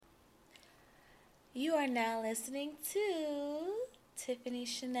You are now listening to Tiffany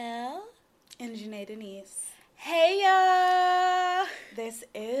Chanel and Janae Denise. Hey y'all! This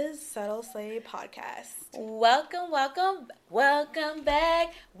is Subtle Slay Podcast. Welcome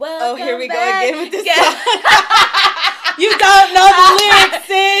back. Oh, here we back. go again with this song. You don't know the lyrics,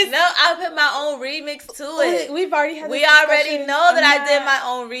 sis. No, I put my own remix to it. We've already had this We already discussion. know that I did my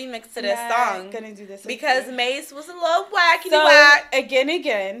own remix to this song. I'm gonna do this because with you. Mace was a little wacky. So,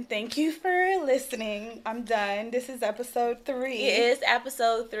 again, thank you for listening. I'm done. This is episode 3. It is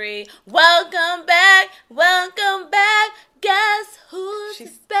episode 3. Welcome back. Guess who's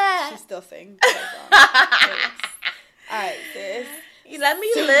back? She's still singing. Alright, sis. Let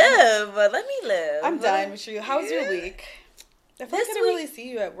me live. I'm done with you. How was your week? I feel like I didn't really see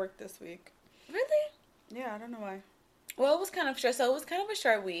you at work this week. Really? Yeah, I don't know why. Well, it was kind of short. So it was kind of a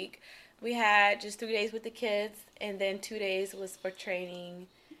short week. We had just 3 days with the kids, and then 2 days was for training,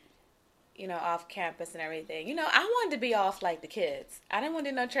 off campus and everything. I wanted to be off like the kids. I didn't want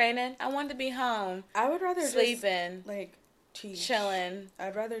to do no training. I wanted to be home. I would rather sleeping, teach. Chilling.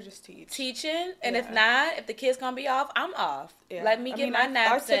 I'd rather just teach. Teaching, and if the kids gonna be off, I'm off. Yeah. Let me get my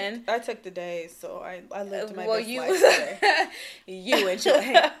naps in. I took the day, so I lived my best you, life today. You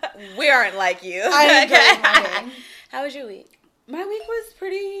enjoy. We aren't like you. I enjoyed my day. How was your week? My week was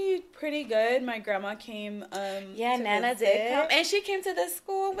pretty good. My grandma came. Nana did come, and she came to the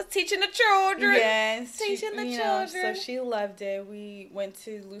school, was teaching the children. Yes, teaching the children. So she loved it. We went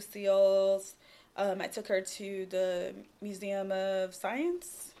to Lucille's. I took her to the Museum of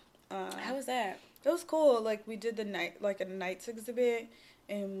Science. How was that? It was cool. We did a nights exhibit,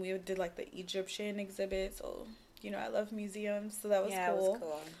 and we did the Egyptian exhibit. So I love museums, so that was cool. It was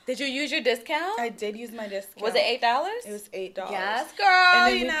cool. Did you use your discount? I did use my discount. Was it $8? It was $8. Yes, girl.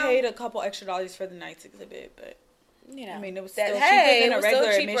 And then we paid a couple extra dollars for the nights exhibit, but it was still cheaper than a regular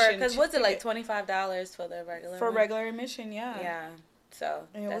admission. Because what's it $25 for the regular? For regular admission, yeah. Yeah. So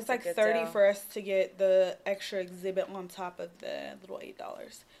and it was $30 for us to get the extra exhibit on top of the little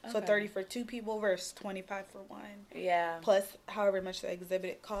 $8. So $30 for 2 people versus $25 for 1. Yeah. Plus however much the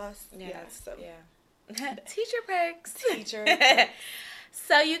exhibit costs. Yeah. Teacher perks. Teacher perks.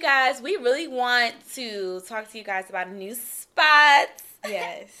 So you guys, we really want to talk to you guys about a new spot.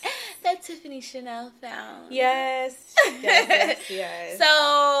 Yes. That Tiffany Chanel found. Yes.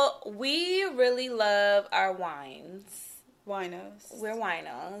 So we really love our wines. Winos. We're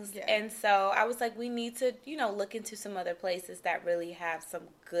winos. Yeah. And so I was like, we need to, look into some other places that really have some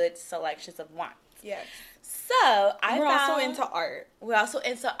good selections of wines. Yes. So we're also into art. We're also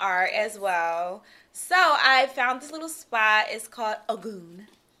into art as well. So I found this little spot. It's called Ogun.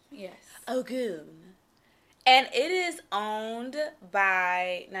 Yes. Ogun. And it is owned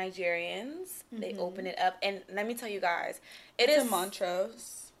by Nigerians. Mm-hmm. They open it up. And let me tell you guys, it's in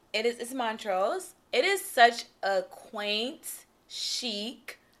Montrose. It's Montrose. It is such a quaint,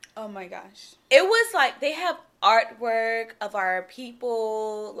 chic. Oh my gosh. It was they have artwork of our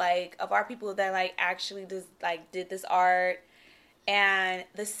people, that actually just did this art. And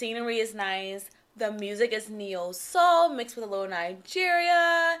the scenery is nice. The music is neo soul mixed with a little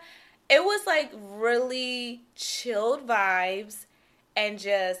Nigeria. It was really chilled vibes and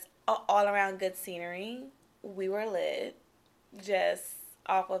just all around good scenery. We were lit just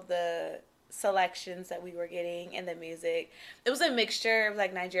off of the selections that we were getting and the music. It was a mixture of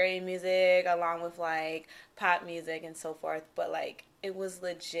Nigerian music along with pop music and so forth, but it was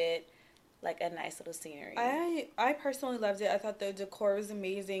legit a nice little scenery. I personally loved it. I thought the decor was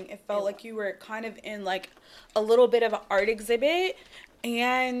amazing. It felt like you were kind of in a little bit of an art exhibit,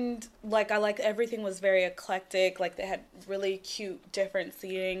 and I liked everything was very eclectic. They had really cute different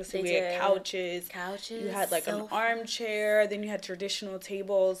seating. So we had couches. You had an armchair. Then you had traditional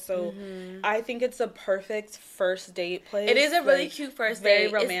tables. So I think it's a perfect first date place. It is a really cute first date.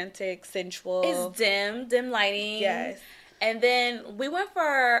 Very romantic, sensual. It's dim lighting. Yes. And then we went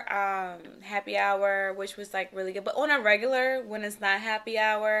for happy hour, which was really good. But on a regular, when it's not happy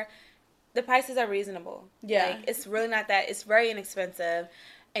hour, the prices are reasonable. Yeah. It's really not that. It's very inexpensive.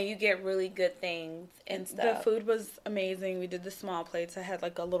 And you get really good things and stuff. The food was amazing. We did the small plates. I had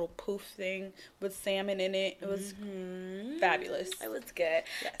a little poof thing with salmon in it. It was fabulous. It was good.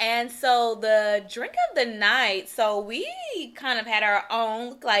 Yes. And so the drink of the night, so we kind of had our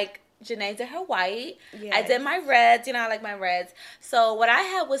own, Janae did her white. Yes. I did my reds. I like my reds. So what I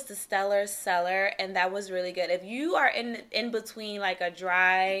had was the Stellar Cellar, and that was really good. If you are in between a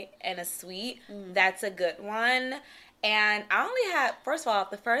dry and a sweet, that's a good one. And I only had, first of all,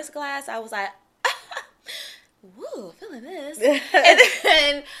 the first glass, I was like, woo, feeling this. And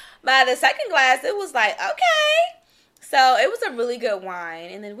then by the second glass, it was okay. So it was a really good wine.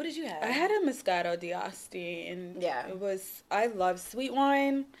 And then what did you have? I had a Moscato d'Asti, and yeah, I love sweet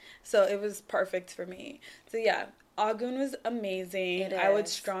wine, so it was perfect for me. So yeah, Agun was amazing. I would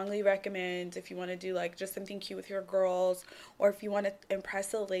strongly recommend if you want to do like just something cute with your girls, or if you want to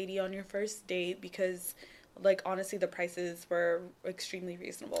impress a lady on your first date, because like honestly the prices were extremely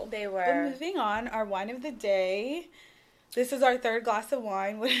reasonable. They were. But moving on, our wine of the day. This is our third glass of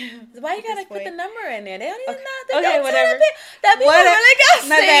wine. Why you gotta put the number in there? They don't even know. Okay, whatever. That people really got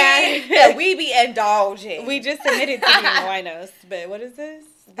my bad. Yeah, we be indulging. We just admitted to being winos, but what is this?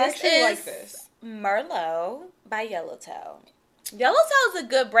 I actually like this. Merlot by Yellowtail. Yellowtail is a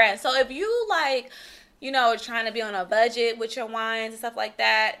good brand. So if you like, you know, trying to be on a budget with your wines and stuff like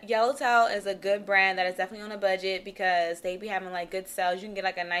that, Yellowtail is a good brand that is definitely on a budget because they be having like good sales. You can get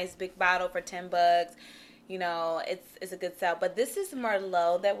like a nice big bottle for $10. You know, it's a good sell. But this is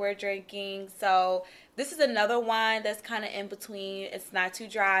Merlot that we're drinking. So this is another wine that's kind of in between. It's not too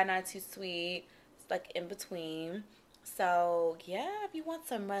dry, not too sweet. It's like in between. So, yeah, if you want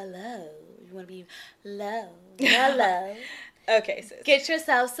some Merlot, you want to be low, Merlot. Okay, sis. Get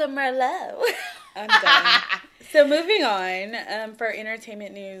yourself some Merlot. I'm done. So moving on, for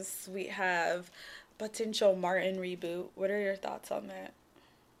entertainment news, we have potential Martin reboot. What are your thoughts on that?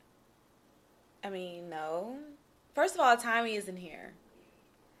 I mean, no. First of all, Tommy isn't here.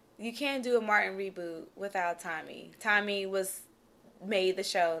 You can't do a Martin reboot without Tommy. Tommy made the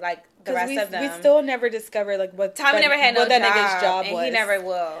show like the rest of them. We still never discovered like what Tommy never had no that job, nigga's job and was. he never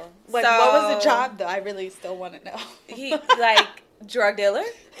will. Like, what was the job though? I really still want to know. He like drug dealer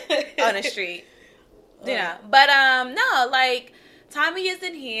on the street. Yeah, but no, like Tommy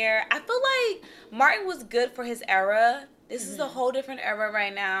isn't here. I feel like Martin was good for his era. This is a whole different era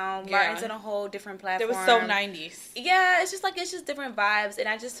right now. Martin's on a whole different platform. It was so 90s. Yeah, it's just different vibes. And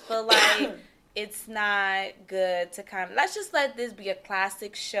I just feel like it's not good to kind of... Let's just let this be a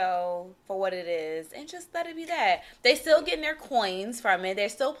classic show for what it is. And just let it be that. They still getting their coins from it. They're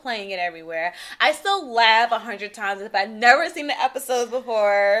still playing it everywhere. I still laugh 100 times if I've never seen the episodes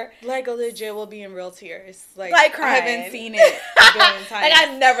before. Like, legit will be in real tears. Like crying. I haven't seen it a billion times. Like,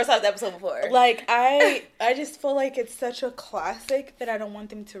 I never saw the episode before. Like, I just feel like it's such a classic that I don't want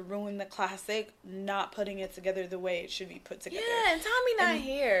them to ruin the classic, not putting it together the way it should be put together. Yeah, and Tommy not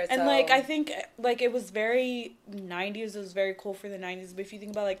here. And, like, I think, like, it was very 90s. It was very cool for the 90s. But if you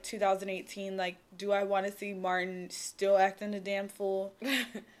think about, like, 2018, like, do I want to see Martin still acting a damn fool?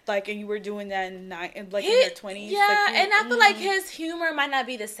 Like, and you were doing that in your 20s. Yeah, like, and I feel like his humor might not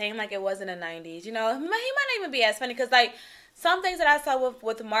be the same like it was in the 90s. You know, he might not even be as funny because, like, some things that I saw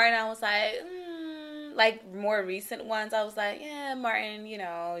with Martin, I was like more recent ones, I was like, yeah, Martin, you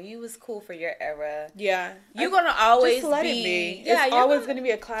know, you was cool for your era. Yeah. You're going to always just let it be. Yeah, it's always going to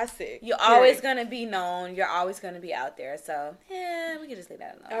be a classic. You're always going to be known. You're always going to be out there. So, yeah, we can just leave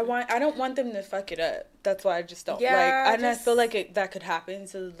that alone. I don't want them to fuck it up. That's why I just don't. Yeah, like, I feel like that could happen.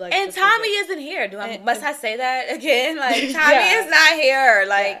 So, like, and Tommy isn't here. Must I say that again? Like, Tommy is not here.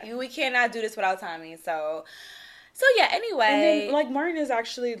 Like, we cannot do this without Tommy. So yeah, anyway. And then, like, Martin is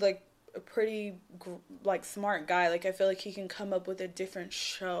actually, like, a pretty like smart guy. Like, I feel like he can come up with a different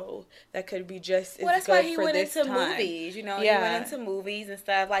show that could be just as that's good why he for went this into time. Movies, you know. He went into movies and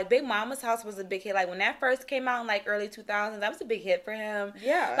stuff. Like, Big Mama's House was a big hit. Like, when that first came out in like early 2000s, that was a big hit for him.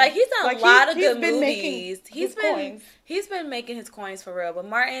 Yeah, like, he's done a lot of good movies. He's been making his coins for real. But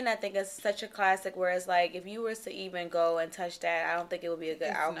Martin, I think, is such a classic. Whereas, like, if you were to even go and touch that, I don't think it would be a good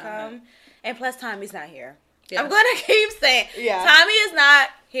outcome. Not. And plus, Tommy's not here. Yeah. I'm going to keep saying, Tommy is not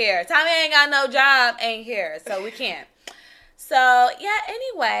here. Tommy ain't got no job, ain't here. So we can't. So, yeah,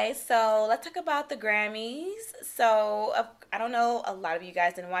 anyway. So, let's talk about the Grammys. So, I don't know, a lot of you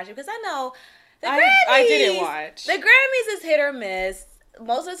guys didn't watch it because I know the Grammys. I didn't watch. The Grammys is hit or miss.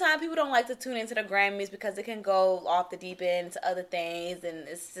 Most of the time, people don't like to tune into the Grammys because it can go off the deep end to other things, and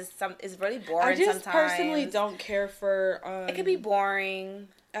it's just it's really boring sometimes. I just personally don't care for... it can be boring.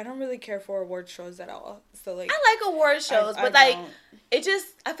 I don't really care for award shows at all. So, like, I like award shows, but like it just,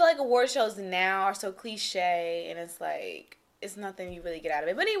 I feel like award shows now are so cliche, and it's like it's nothing you really get out of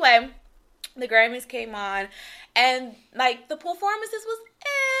it. But anyway, the Grammys came on, and like the performances was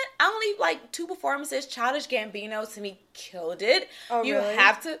I only like 2 performances. Childish Gambino to me killed it. Oh, you really?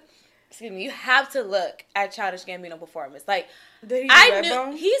 You have to look at Childish Gambino performance. Like, did he do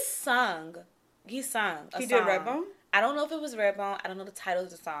Redbone? He sung a song. He did Redbone? I don't know if it was Redbone. I don't know the title of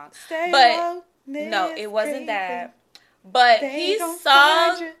the song. But no, it wasn't crazy. That. But he sung.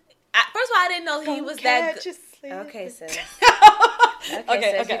 First of all, I didn't know he was that good. Okay, sis. Okay, sis,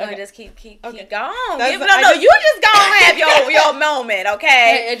 okay, you're gonna okay. just keep Okay. going. That's- You just gonna have your moment,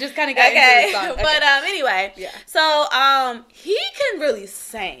 okay? It just kind of got into the song. Okay. But anyway, Yeah. So he can really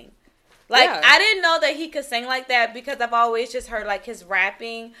sing. Like Yeah. I didn't know that he could sing like that because I've always just heard like his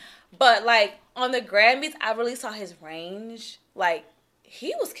rapping, but like on the Grammys, I really saw his range. Like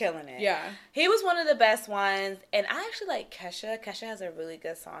he was killing it. Yeah. He was one of the best ones. And I actually like Kesha. Kesha has a really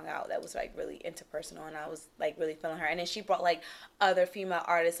good song out that was like really interpersonal, and I was like really feeling her. And then she brought like other female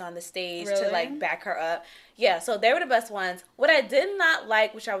artists on the stage to like back her up. Yeah, so they were the best ones. What I did not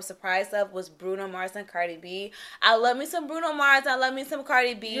like, which I was surprised of, was Bruno Mars and Cardi B. I love me some Bruno Mars. I love me some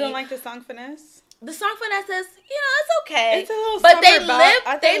Cardi B. You don't like the song Finesse? The song Finesse is, it's okay. It's a little but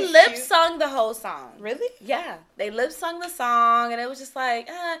they lip lip sung the whole song. Really? Yeah. They lip sung the song, and it was just like,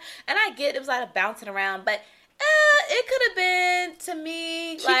 and I get it was like bouncing around, but it could have been, to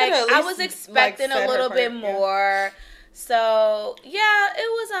me, like I was expecting a little bit more. So yeah, it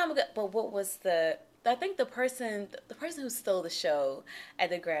was good. But what was I think the person who stole the show at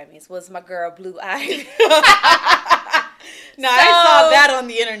the Grammys was my girl Blue Ivy. No, I saw that on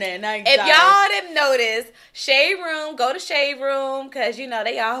the internet. And if y'all didn't notice, Shade Room, go to Shade Room, because,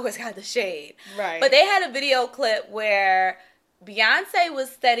 they always got the shade. Right. But they had a video clip where Beyonce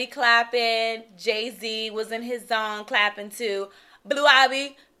was steady clapping, Jay-Z was in his zone clapping too. Blue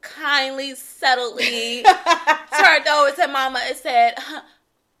Ivy kindly, subtly turned over to Mama and said,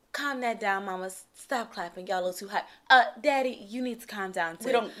 calm that down, Mama. Stop clapping. Y'all a little too high. Daddy, you need to calm down too.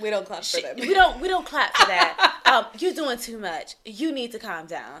 We don't clap for them. We don't clap for that. You're doing too much. You need to calm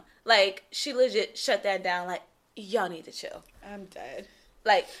down. Like, she legit shut that down. Like, y'all need to chill. I'm dead.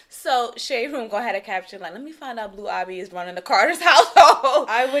 Like, so Shade Room gonna have a caption like, let me find out Blue Ivy is running the Carter's household.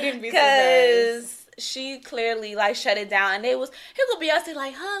 I wouldn't be surprised. Because she clearly like shut it down, and here go Beyonce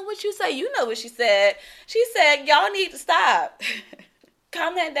like, what you say? You know what she said. She said, y'all need to stop.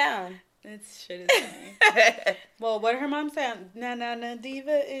 Calm that down. That's shit is funny. Well, what her mom said, na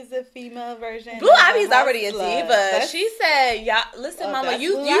diva is a female version. Blue Ivy's already a diva. She said, "Y'all, listen, Mama,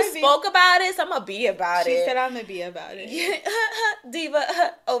 you spoke about it, so I'm gonna be about it." She said, "I'm gonna be about it."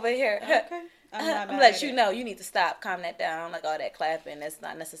 Diva over here. Okay. I'm gonna let you know you need to stop. Calm that down. Like all that clapping, that's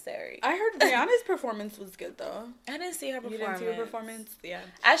not necessary. I heard Rihanna's performance was good though. I didn't see her performance. You didn't see her performance? Yeah.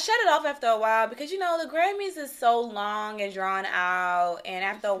 I shut it off after a while because the Grammys is so long and drawn out, and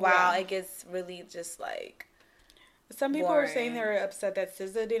after a while it gets really just like. Some people boring. were saying they were upset that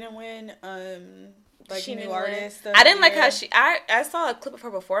SZA didn't win. Like she new artist. I didn't like how I saw a clip of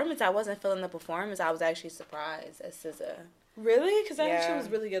her performance. I wasn't feeling the performance. I was actually surprised at SZA. Really? Because I think she was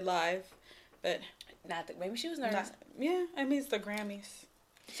really good live. But maybe she was nervous. It's the Grammys.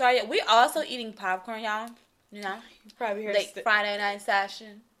 So yeah, we also eating popcorn, y'all. You probably hear late Friday night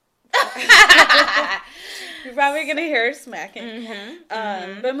session. You're probably gonna hear her smacking.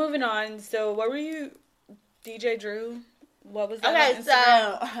 Mm-hmm. But moving on. So what were you, DJ Drew? What was that? Okay,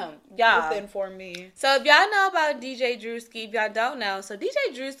 so y'all inform me. So if y'all know about DJ Drewski, if y'all don't know, so DJ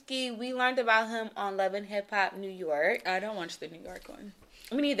Drewski, we learned about him on Love and Hip Hop New York. I don't watch the New York one.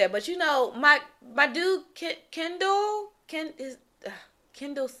 Me neither, but my dude Kendall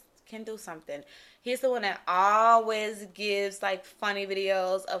something. He's the one that always gives like funny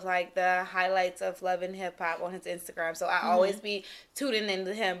videos of like the highlights of Love and Hip Hop on his Instagram. So I always be tuning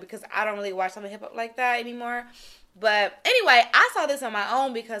into him because I don't really watch Love and Hip Hop like that anymore. But anyway, I saw this on my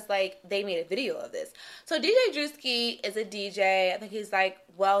own because like they made a video of this. So DJ Drewski is a DJ. I think he's like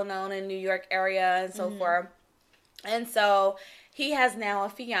well known in New York area and so forth. And so he has now a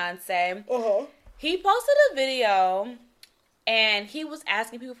fiance. He posted a video and he was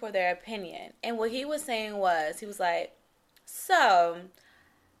asking people for their opinion. And what he was saying was, he was like, so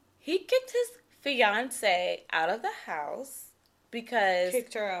he kicked his fiance out of the house because...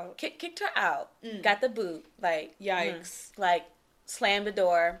 Kicked her out. Kicked her out. Got the boot. Like... Yikes. Like, slammed the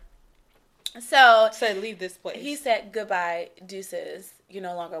door. So... Said, leave this place. He said, goodbye, deuces. You're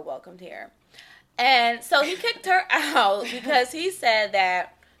no longer welcomed here. And so he kicked her out because he said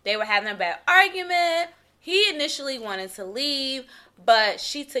that they were having a bad argument. He initially wanted to leave, but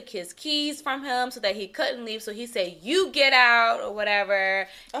she took his keys from him so that he couldn't leave. So he said, you get out or whatever.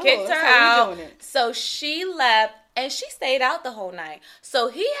 Kicked her out. So she left and she stayed out the whole night. So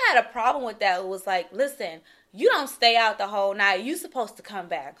he had a problem with that. It was like, listen, you don't stay out the whole night. You supposed to come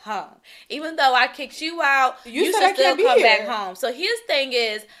back home. Even though I kicked you out, you should still come back home. So his thing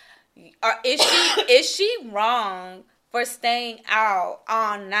is she wrong for staying out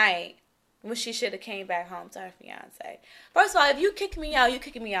all night when she should have came back home to her fiance. First of all, if you kick me out, you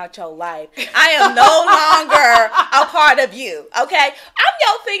kicking me out your life. I am no longer a part of you, okay? I'm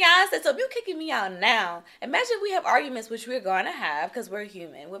your fiance, so if you kicking me out now, imagine we have arguments, which we're going to have because we're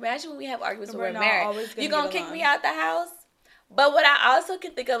human. Imagine when we have arguments when we're married. You going to kick me out the house? But what I also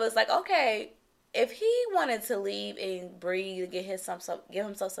can think of is like, okay, if he wanted to leave and breathe, give himself some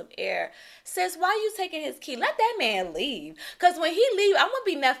air, sis, why you taking his key? Let that man leave. Because when he leave, I'm going to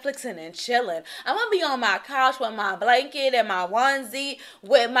be Netflixing and chilling. I'm going to be on my couch with my blanket and my onesie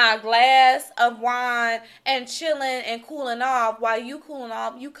with my glass of wine and chilling and cooling off. While you cooling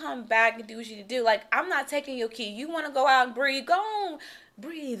off, you come back and do what you need to do. Like, I'm not taking your key. You want to go out and breathe? Go on.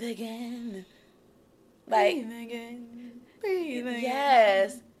 Breathe again. Like, breathe again. Breathe again.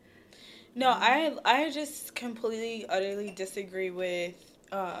 Yes. No, I just completely, utterly disagree with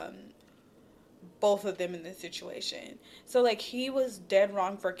both of them in this situation. So, like, he was dead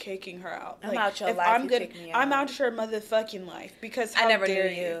wrong for kicking her out. I'm like, out your life, kick me out. I'm out your motherfucking life because how I never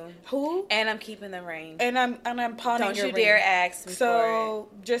dare knew you. Who? And I'm keeping the ring. And I'm pawning Don't your you ring. dare ask me so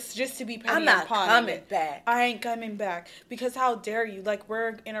for it. just to be petty, I'm not pawning coming it. back. I ain't coming back because how dare you? Like,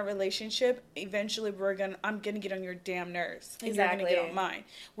 we're in a relationship. Eventually, I'm gonna get on your damn nerves. And exactly. You're gonna get on mine.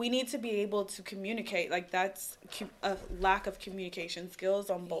 We need to be able to communicate. Like, that's a lack of communication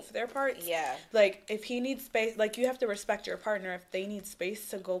skills on both of their parts. Yeah. Like, if he needs space, like, you have to respect your partner. If they need space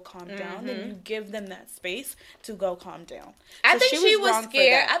to go calm down, then you give them that space to go calm down. I think she was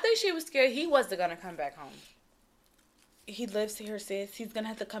scared. I think she was scared he wasn't going to come back home. He lives here, sis. He's going to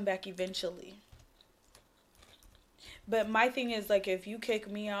have to come back eventually. But my thing is, like, if you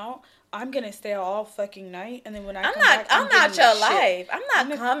kick me out, I'm going to stay all fucking night. And then when I'm not your life. I'm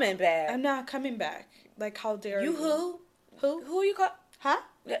not coming back. I'm not coming back. Like, how dare you? Who? Who you call? Huh?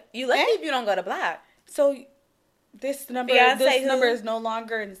 You lucky if you don't go to black. So this number is no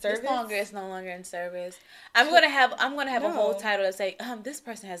longer in service. It's no longer in service. I'm gonna have a whole title that say, this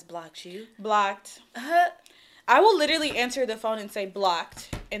person has blocked you. Blocked. I will literally answer the phone and say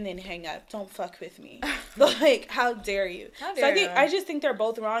blocked and then hang up. Don't fuck with me. Like, how dare you? I just think they're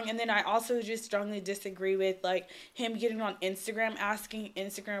both wrong. And then I also just strongly disagree with, like, him getting on Instagram, asking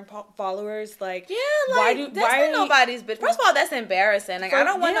Instagram followers, like, yeah, like, that's nobody's bitch. First of all, that's embarrassing. Like, I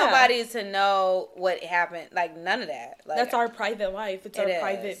don't want nobody to know what happened. Like, none of that. Like, that's our private life. It's our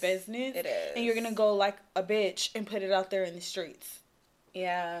private business. It is. And you're going to go like a bitch and put it out there in the streets.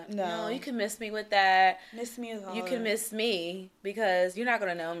 Yeah. No, you can miss me with that. Miss me as all. You can miss me because you're not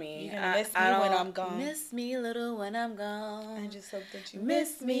going to know me. You're going to miss me when I'm gone. Miss me a little when I'm gone. I just hope that you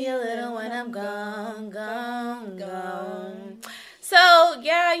miss me a little when I'm gone. So,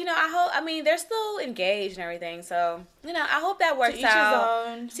 yeah, they're still engaged and everything. So, I hope that works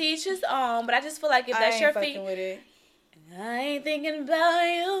out. To each his own. But I just feel like if that's your feet. I ain't thinking about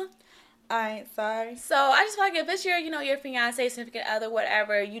you. I ain't sorry. So I just feel like if it's your fiance, significant other,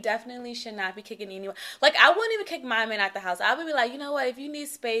 whatever, you definitely should not be kicking anyone. Like, I wouldn't even kick my man out the house. I would be like, you know what? If you need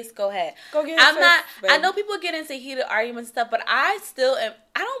space, go ahead. Go get I know people get into heated arguments and stuff, but I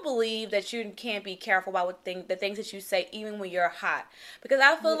don't believe that you can't be careful about the things that you say, even when you're hot. Because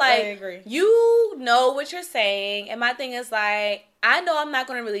I feel like you know what you're saying, and my thing is like, I know I'm not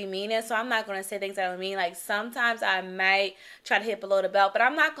going to really mean it, so I'm not going to say things I don't mean. Like, sometimes I might try to hit below the belt, but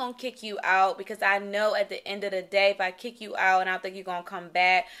I'm not going to kick you out because I know at the end of the day, if I kick you out and I don't think you're going to come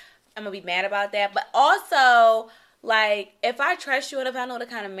back, I'm going to be mad about that. But also, like, if I trust you and if I know the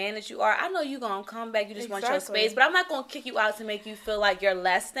kind of man that you are, I know you're going to come back. You just want your space. But I'm not going to kick you out to make you feel like you're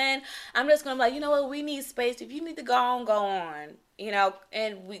less than. I'm just going to be like, you know what? We need space. If you need to go on, go on.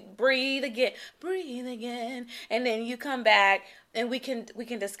 And we breathe again, and then you come back and we can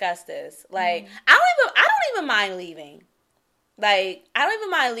discuss this. Like, I don't even mind leaving. Like, I don't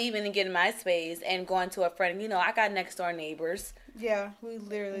even mind leaving and getting my space and going to a friend. I got next door neighbors. Yeah, we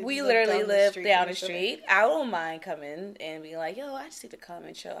literally live down the street. I don't mind coming and being like, yo, I just need to come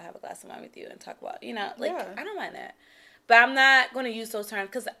and chill, have a glass of wine with you and talk about, I don't mind that. But I'm not going to use those terms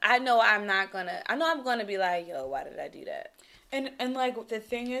because I know I'm going to be like, yo, why did I do that? And like, the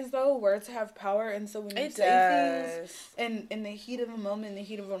thing is, though, words have power, and so when you say things, and in the heat of a moment, in the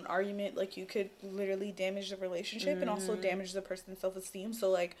heat of an argument, like, you could literally damage the relationship and also damage the person's self-esteem. So,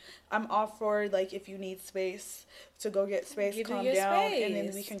 like, I'm all for, like, if you need space, to go get space, calm down, and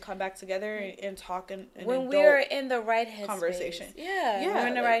then we can come back together and talk and when we're in the right headspace. Conversation. Yeah, we're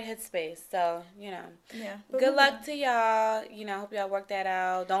in the right headspace. So, Yeah. Good luck to y'all. Hope y'all work that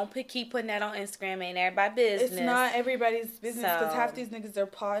out. Don't keep putting that on Instagram. Ain't everybody business. It's not everybody's business. Because half these niggas are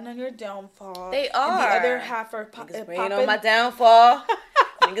plotting on your downfall. They are. And the other half are niggas praying on my downfall.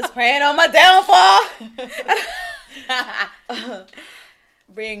 Niggas praying on my downfall.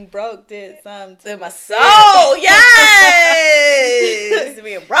 Being broke did something to my soul. Yes.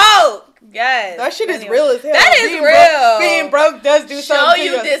 Being broke. Yes. That shit is real as hell. That is real. Being broke does do something to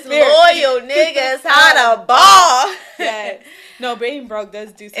your this spirit. Loyal niggas how to ball. Yes. No, being broke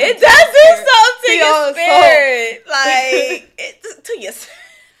does do something. It does do something to your spirit. Like, to your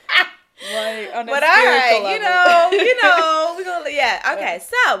Like, on a but spiritual alright, level. we're gonna, yeah. Okay,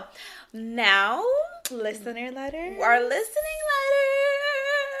 so now Listener letter? our listening letter.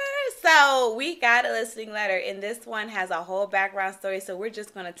 So we got a listening letter, and this one has a whole background story. So we're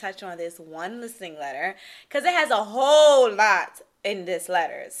just gonna touch on this one listening letter because it has a whole lot in this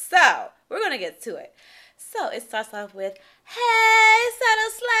letter. So we're gonna get to it. So it starts off with, "Hey,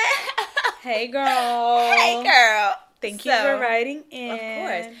 Settle Slay." Hey, girl. Hey, girl. Thank you for writing in. Of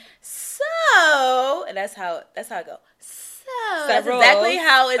course. So, and that's how it goes. So, that's exactly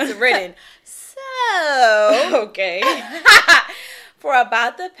how it's written. So, okay. For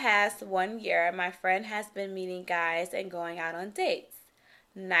about the past 1 year, my friend has been meeting guys and going out on dates.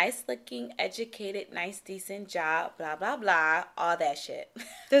 Nice looking, educated, nice, decent job, blah, blah, blah, all that shit.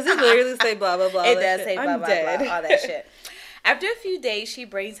 Does it literally say blah, blah, blah? It does say blah, I'm blah, dead. blah, all that shit. After a few days, she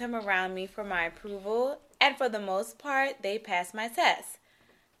brings him around me for my approval, and for the most part, they pass my test.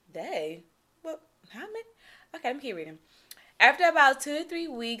 They? Well, how many? Okay, let me keep reading. After about 2 to 3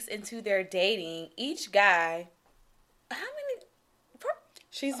 weeks into their dating, each guy, how many?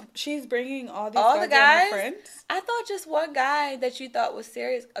 She's bringing all these All the guys? friends? I thought just one guy that you thought was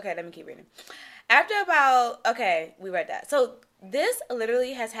serious. Okay, let me keep reading. After about, okay, we read that. So this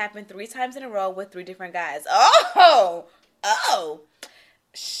literally has happened 3 times in a row with 3 different guys. Oh.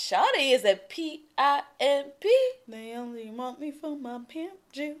 Shawty is a PIMP. They only want me for my pimp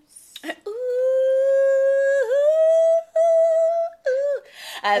juice. Ooh.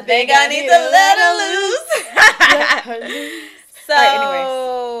 I think I need to let her loose. Let her loose. So, anyways.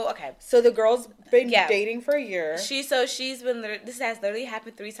 okay. So the girl's been dating for a year. She's been, this has literally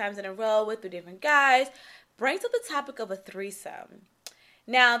happened 3 times in a row with 3 different guys. Brings up the topic of a threesome.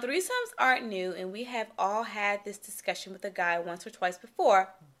 Now, threesomes aren't new, and we have all had this discussion with a guy once or twice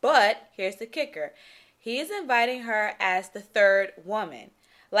before, but here's the kicker. He is inviting her as the 3rd woman.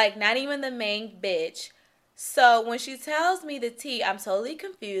 Like, not even the main bitch. So, when she tells me the tea, I'm totally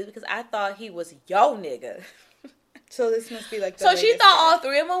confused because I thought he was yo nigga. So, this must be like the So, she thought guy. all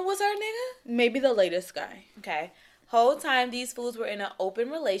 3 of them was her nigga? Maybe the latest guy. Okay. Whole time, these fools were in an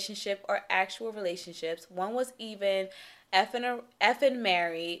open relationship or actual relationships. One was even effing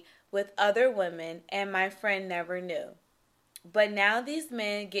married with other women, and my friend never knew. But now these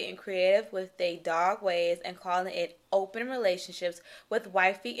men getting creative with they dog ways and calling it open relationships with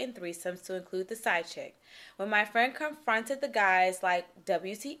wifey and threesomes to include the side chick. When my friend confronted the guys like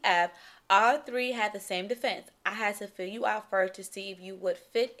WTF, all 3 had the same defense. I had to fill you out first to see if you would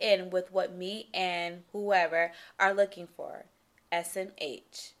fit in with what me and whoever are looking for.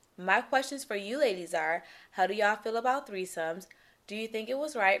 SMH. My questions for you ladies are, how do y'all feel about threesomes? Do you think it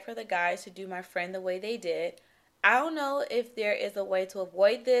was right for the guys to do my friend the way they did? I don't know if there is a way to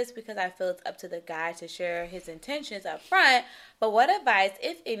avoid this because I feel it's up to the guy to share his intentions up front, but what advice,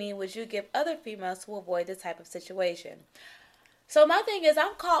 if any, would you give other females to avoid this type of situation? So my thing is,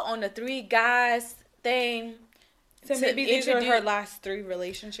 I'm caught on the 3 guys thing. So maybe these are her last 3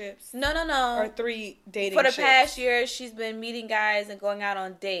 relationships? No. Or 3 dating For the ships. past year, she's been meeting guys and going out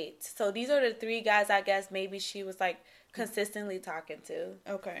on dates. So these are the 3 guys I guess maybe she was like consistently talking to.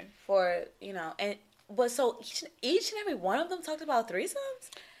 Okay. For, but so each and every one of them talked about threesomes?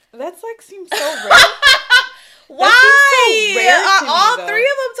 That's like seems so rare. Why so rare are all me, 3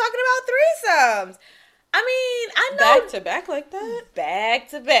 of them talking about threesomes? I mean, I know. Back to back like that? Back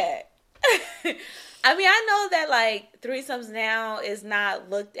to back. I mean, I know that, like, threesomes now is not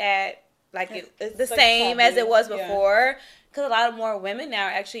looked at, like, it's the like same taboo. As it was before. Because a lot of more women now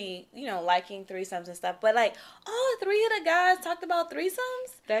are actually, liking threesomes and stuff. But, like, all 3 of the guys talked about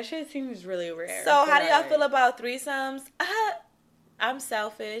threesomes? That shit seems really rare. So, how do y'all feel about threesomes? I'm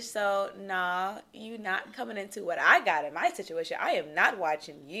selfish, so, nah, you not coming into what I got in my situation. I am not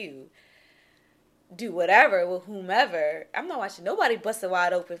watching you do whatever with whomever. I'm not watching nobody bust it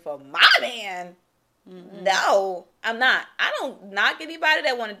wide open for my man. Mm-hmm. No, I'm not. I don't knock anybody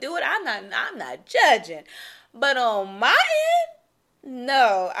that want to do it. I'm not judging. But on my end,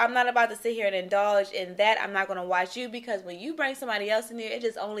 no, I'm not about to sit here and indulge in that. I'm not going to watch you because when you bring somebody else in there, it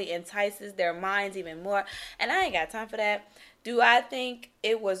just only entices their minds even more. And I ain't got time for that. Do I think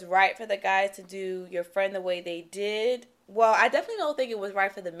it was right for the guys to do your friend the way they did? Well, I definitely don't think it was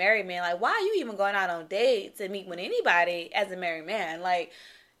right for the married man. Like, why are you even going out on dates and meet with anybody as a married man? Like,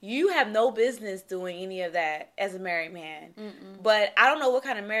 you have no business doing any of that as a married man. But I don't know what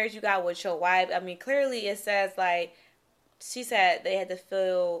kind of marriage you got with your wife. I mean, clearly it says, like, she said they had to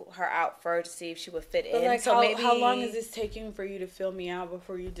fill her out first to see if she would fit in. Like, so maybe how long is this taking for you to fill me out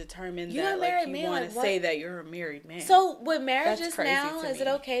before you determine that like you want to say that you're a married man? So with marriages now, is it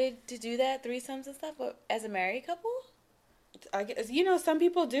okay to do that, threesomes and stuff, as a married couple? I guess, you know, some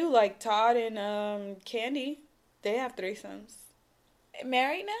people do, like Todd and Candy. They have threesomes.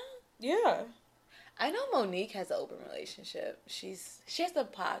 Married now? Yeah. I know Monique has an open relationship. She has a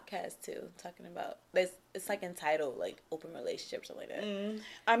podcast too, talking about it's like entitled like open relationship, something like that.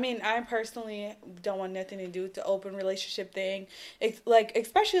 I mean, I personally don't want nothing to do with the open relationship thing. It's like,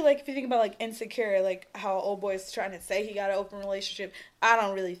 especially like if you think about like Insecure, like how old boy is trying to say he got an open relationship. I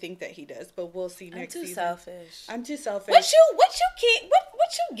don't really think that he does, but we'll see next season. I'm too selfish. What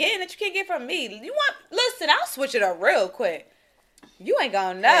you getting that you can't get from me? Listen, I'll switch it up real quick. You ain't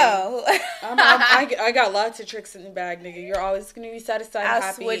gonna know. I got lots of tricks in the bag, nigga. You're always gonna be satisfied,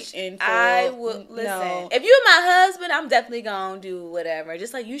 happy, and full. I will listen. No. If you're my husband, I'm definitely gonna do whatever.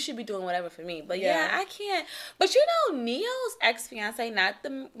 Just like you should be doing whatever for me. But yeah I can't. But you know, Neo's ex-fiance, not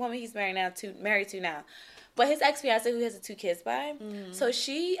the woman he's married to now. But his ex-fiance, who has the 2 kids by, so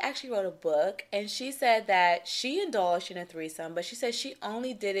she actually wrote a book, and she said that she indulged in a threesome, but she said she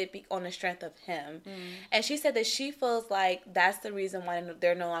only did it on the strength of him. And she said that she feels like that's the reason why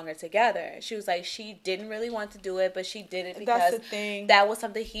they're no longer together. She was like, she didn't really want to do it, but she did it because that was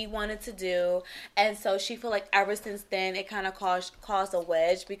something he wanted to do. And so she feel like ever since then, it kind of caused a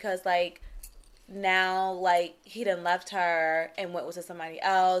wedge, because, like, now, like, he done left her and went with somebody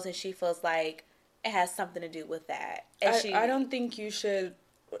else, and she feels like it has something to do with that. And I don't think you should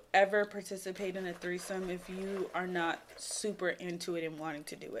ever participate in a threesome if you are not super into it and wanting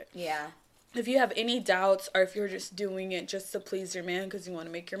to do it. Yeah. If you have any doubts, or if you're just doing it just to please your man because you want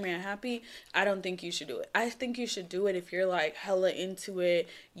to make your man happy, I don't think you should do it. I think you should do it if you're like hella into it,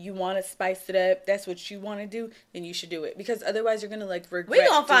 you want to spice it up, that's what you want to do, then you should do it. Because otherwise you're going to like regret. We're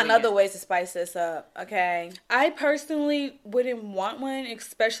going to find other ways to spice this up, okay? I personally wouldn't want one,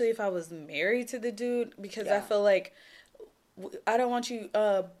 especially if I was married to the dude, because I feel like I don't want you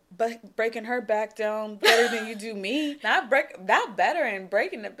breaking her back down better than you do me. Not better and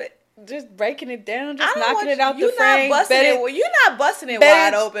breaking it, but just breaking it down, just knocking it out the frame. You're not busting it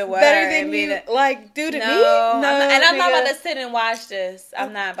wide open with better her. Than you like do to me. No, I'm not about to sit and watch this.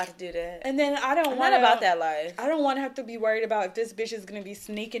 I'm not about to do that. And then I'm not about that life. I don't want to have to be worried about if this bitch is gonna be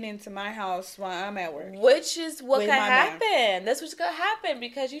sneaking into my house while I'm at work. Which is what could happen. That's what's gonna happen,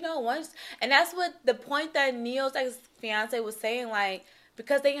 because and that's what the point that Neo's ex-fiance was saying, like,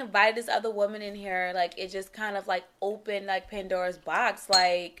 because they invited this other woman in here, like, it just kind of like opened like Pandora's box,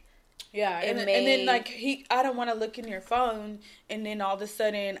 like. Yeah, and then like I don't want to look in your phone, and then all of a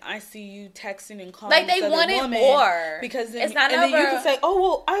sudden I see you texting and calling. Like they wanted more, because then, it's not. And then you can say, "Oh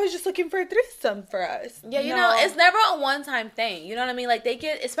well, I was just looking for a threesome for us." Yeah, you know, it's never a one-time thing. You know what I mean? Like they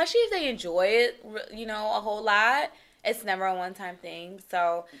get, especially if they enjoy it, you know, a whole lot. It's never a one-time thing.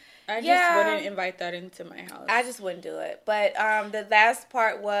 So I just wouldn't invite that into my house. I just wouldn't do it. But the last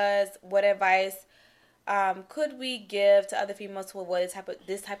part was, what advice could we give to other females who avoid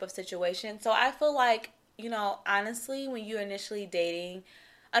this type of situation? So I feel like, you know, honestly, when you're initially dating,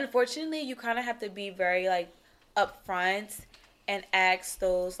 unfortunately, you kind of have to be very like upfront and ask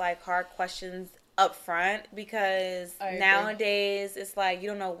those like hard questions upfront, because nowadays it's like you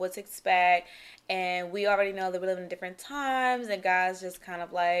don't know what to expect, and we already know that we live in different times, and guys just kind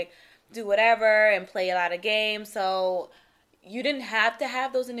of like do whatever and play a lot of games. So you didn't have to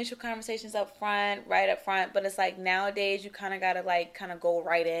have those initial conversations right up front, but it's like nowadays you kind of got to like kind of go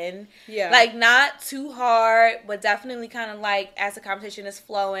right in. Yeah. Like not too hard, but definitely kind of like as the conversation is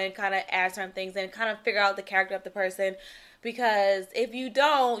flowing, kind of add certain things and kind of figure out the character of the person. Because if you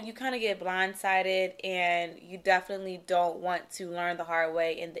don't, you kind of get blindsided, and you definitely don't want to learn the hard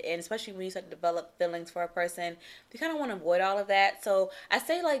way in the end, especially when you start to develop feelings for a person. You kind of want to avoid all of that. So I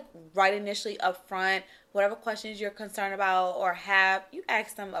say like right initially up front, whatever questions you're concerned about or have, you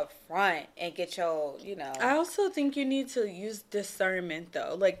ask them up front and get your, you know. I also think you need to use discernment,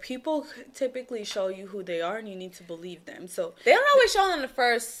 though. Like, people typically show you who they are, and you need to believe them. So they don't always show them the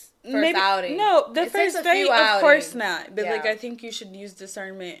first outing. No, the first date, of course not. But like, I think you should use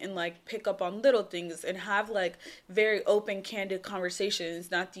discernment and like pick up on little things and have like very open, candid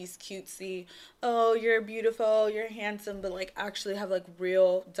conversations, not these cutesy, oh, you're beautiful, you're handsome, but like actually have like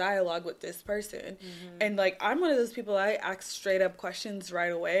real dialogue with this person. And like, I'm one of those people, I ask straight up questions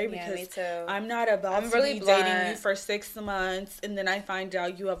right away, because me too. I'm not about to be dating you for 6 months and then I find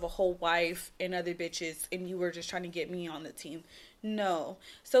out you have a whole wife and other bitches and you were just trying to get me on the team. No.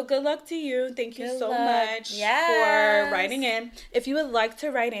 So good luck to you. Thank you so much yes. for writing in. If you would like to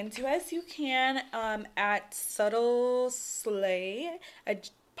write into us, you can at Subtle Slay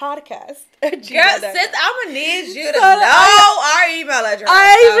podcast. Girl, since I'm gonna need you to know our email address.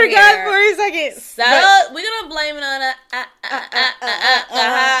 I forgot for a second. So we're gonna blame it on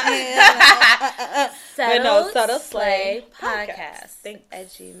Subtle Slay podcast at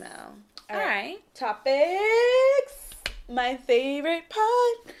Gmail. All right. Topics. My favorite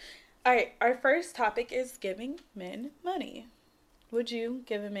pod. All right. Our first topic is giving men money. Would you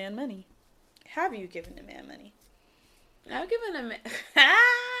give a man money? Have you given a man money? I've given a man.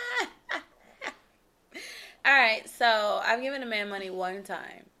 All right. So I've given a man money one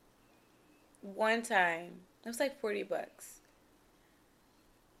time. One time. It was like $40.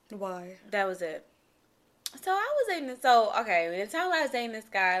 Why? That was it. So I was dating the time I was dating this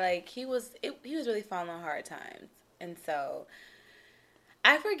guy, like he was really falling on hard times. And so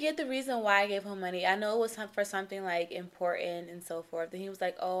I forget the reason why I gave him money. I know it was for something like important and so forth. And he was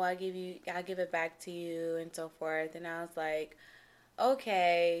like, "Oh, I'll give it back to you," and so forth. And I was like,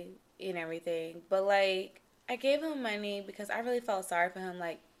 "Okay," and everything. But like I gave him money because I really felt sorry for him.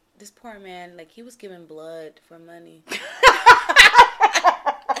 Like this poor man, like he was giving blood for money.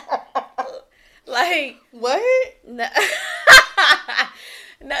 Like what? No,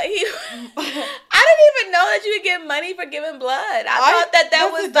 no. I didn't even know that you could get money for giving blood. I thought that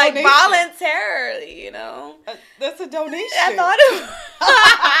was like voluntarily, you know. That's a donation. I thought it was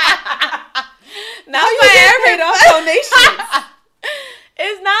not for everybody. Donations.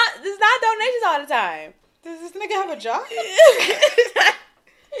 It's not donations all the time. Does this nigga have a job?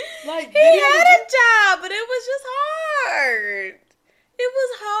 Like he had a job, but it was just hard. It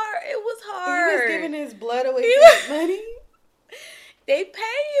was hard. He was giving his blood away for money. They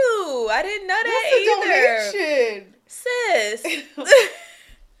pay you. I didn't know that either. That's a donation, sis.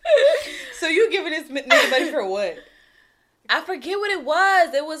 So you giving this nigga money for what? I forget what it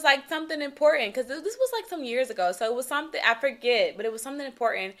was. It was like something important because this was like some years ago. So it was something I forget, but it was something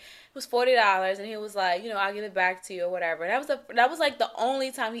important. It was $40, and he was like, I'll give it back to you or whatever. And that was like the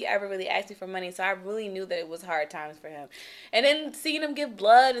only time he ever really asked me for money. So I really knew that it was hard times for him. And then seeing him give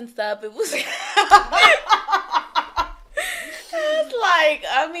blood and stuff, it was. It's like,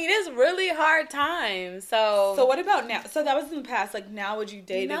 it's really hard times. So what about now? So that was in the past. Like now, would you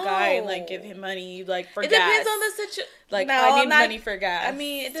date a guy and like give him money like for gas? It depends on the situation. Like no, I need money for gas.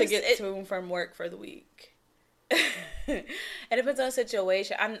 To get to and from work for the week. It depends on the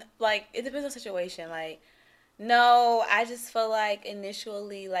situation. It depends on the situation. Like, no, I just feel like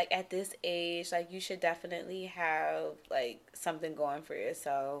initially, like at this age, like you should definitely have like something going for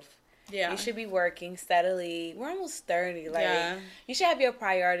yourself. Yeah. You should be working steadily. We're almost 30. Like, you should have your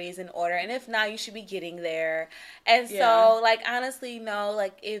priorities in order. And if not, you should be getting there. And so, like, honestly, no.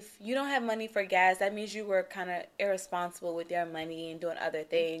 Like, if you don't have money for gas, that means you were kind of irresponsible with your money and doing other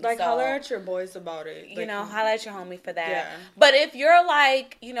things. Like, holler at your boys about it. Like, holler at your homie for that. Yeah. But if you're,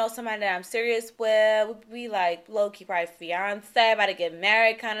 like, somebody that I'm serious with, we like, low-key probably fiance, about to get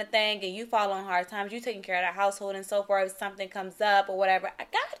married kind of thing, and you fall on hard times, you taking care of the household and so forth, if something comes up or whatever, I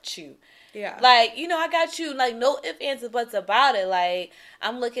got you. Yeah. Like, I got you. Like, no ifs, ands, or buts about it. Like,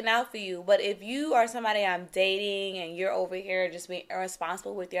 I'm looking out for you. But if you are somebody I'm dating and you're over here just being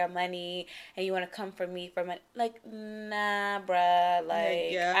irresponsible with your money and you want to come for me for money, like, nah, bruh.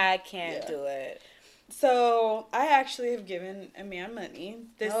 Like, I can't do it. So, I actually have given a man money.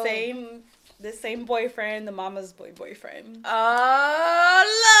 The same boyfriend, the mama's boyfriend. Oh,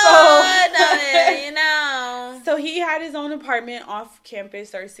 Lord. So he had his own apartment off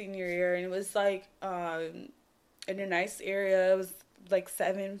campus our senior year, and it was like in a nice area. It was like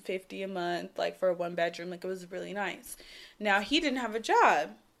 $750 a month, like for a 1-bedroom. Like it was really nice. Now he didn't have a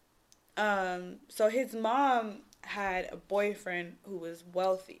job, so his mom had a boyfriend who was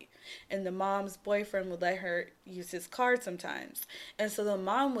wealthy, and the mom's boyfriend would let her use his card sometimes. And so the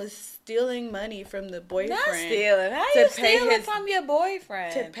mom was stealing money from the boyfriend. Not stealing. How you stealing from your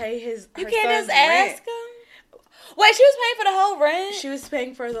boyfriend? To pay his You can't just ask him? Wait, she was paying for the whole rent? She was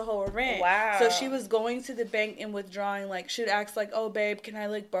paying for the whole rent. Wow. So she was going to the bank and withdrawing, like, she would ask, like, "Oh, babe, can I,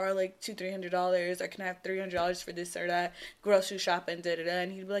 like, borrow, like, $200-$300? Or can I have $300 for this or that? Grocery shopping, da-da-da."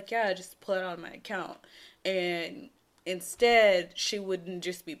 And he'd be like, "Yeah, just pull it on my account." And instead, she wouldn't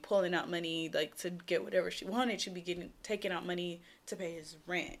just be pulling out money, like, to get whatever she wanted. She'd be taking out money to pay his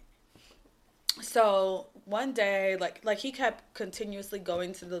rent. So one day, like he kept continuously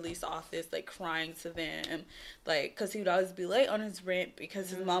going to the lease office, like crying to them, like, cause he would always be late on his rent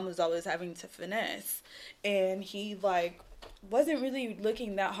because his mom was always having to finesse, and he like wasn't really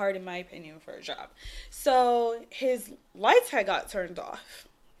looking that hard, in my opinion, for a job. So his lights had got turned off.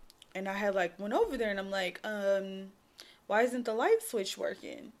 And I had, like, went over there and I'm like, why isn't the light switch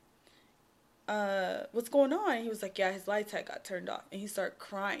working? What's going on? And he was like, yeah, his lights had got turned off. And he started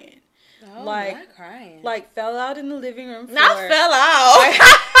crying. Oh, like, not crying. Like, fell out in the living room floor. Not fell out.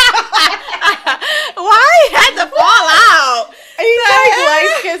 Why he had to fall out? And he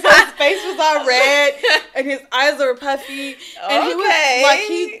like his face was all red and his eyes were puffy. And he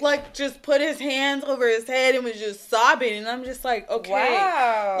was like just put his hands over his head and was just sobbing. And I'm just like, okay.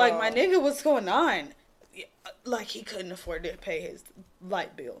 Wow. Like, my nigga, what's going on? Like, he couldn't afford to pay his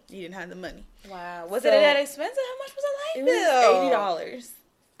light bill. He didn't have the money. Wow. Was it that expensive? How much was a light bill? It was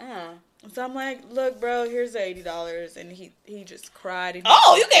 $80. So I'm like, look, bro, here's the $80. And he just cried. And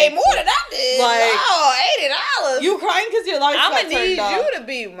you gave more than I did. Like, $80. You crying because your lights got turned off. I'm going to need you to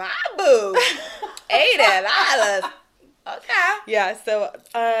be my boo. $80. Okay. Yeah, so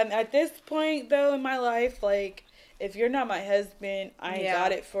at this point, though, in my life, like, if you're not my husband, I ain't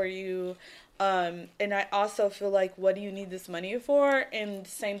got it for you. And I also feel like, what do you need this money for? And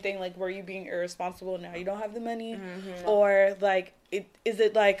same thing, like, were you being irresponsible? Now you don't have the money? Mm-hmm. Or, like, is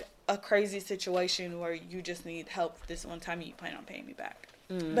it, like, a crazy situation where you just need help this one time and you plan on paying me back?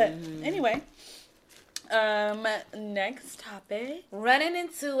 Mm-hmm. But, anyway. Next topic. Running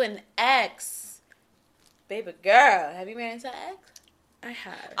into an ex. Baby girl, have you ran into an ex? I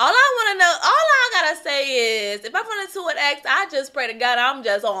have. All I gotta say is, if I run into an ex, I just pray to God I'm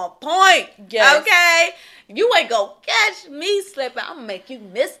just on point. Yes. Okay? You ain't gonna catch me slipping. I'm gonna make you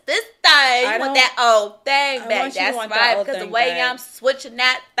miss this thing. You want that old thing back. That's right. Because the way I'm switching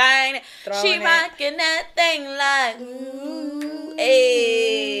that thing, she rocking that thing like, ooh,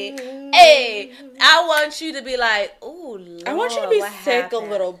 hey, hey. I want you to be like, ooh, Lord, I want you to be sick a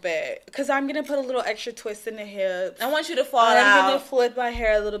little bit. Because I'm going to put a little extra twist in the hips. I want you to fall out. I'm going to flip my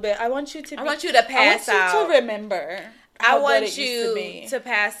hair a little bit. I want you to I want you to pass out. I want you to remember. I want you to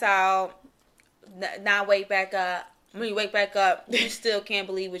pass out. Not wake back up. When you wake back up, you still can't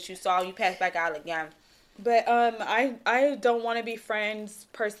believe what you saw. You pass back out again. But I don't want to be friends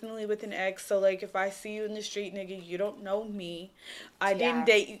personally with an ex. So, like, if I see you in the street, nigga, you don't know me. I didn't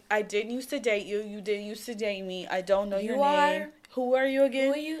date you. I didn't used to date you. You didn't used to date me. I don't know your name. Who are you again?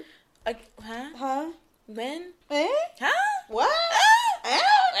 Who are you? Huh? When? Huh? What?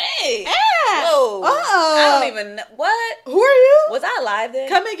 Hey. Whoa. I don't even know. What? Who are you? Was I alive then?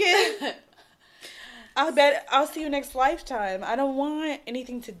 Come again. I'll see you next lifetime. I don't want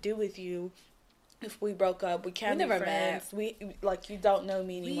anything to do with you. If we broke up, we can't be friends. We you don't know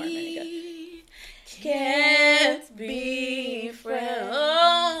me anymore, we can't be friends.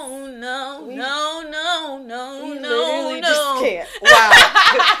 Oh no, no. Literally just can't. Wow.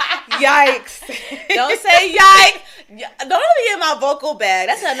 Yikes. Don't say yikes. Don't let me get my vocal bag.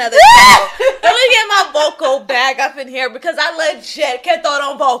 That's another thing. Don't let me get my vocal bag up in here because I legit can't throw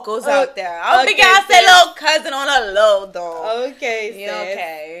them vocals out there. I don't think I'll say little cousin on a low though. Okay, sis.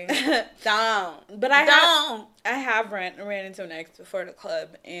 Okay. Don't. But I have ran into an ex before the club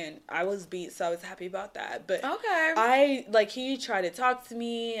and I was beat, so I was happy about that. But he tried to talk to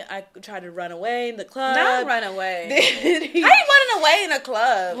me. I tried to run away in the club. Not run away. How you running away in a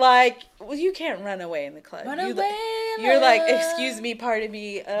club? Like, well, you can't run away in the club. You're like, excuse me, pardon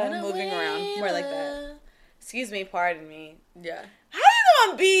me, moving around. More like that. Excuse me, pardon me. Yeah. How you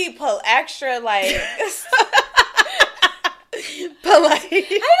gonna be extra like polite? How you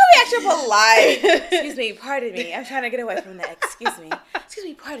gonna be extra polite? Excuse me, pardon me. I'm trying to get away from that. Excuse me. Excuse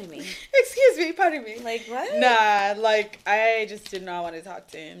me, pardon me. Excuse me, pardon me. Like what? Nah, like I just did not want to talk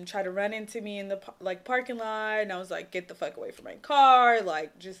to him. Tried to run into me in the parking lot, and I was like, get the fuck away from my car.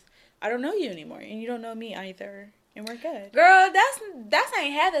 Like, just I don't know you anymore, and you don't know me either. And we're good. Girl, that's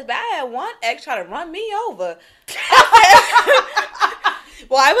ain't had this, but I had one ex try to run me over.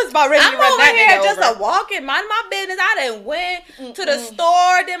 Well, I was about ready to run that nigga over. I'm just walking, mind my business. I done went to the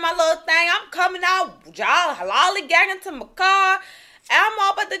store, did my little thing. I'm coming out, y'all lollygagging to my car. And I'm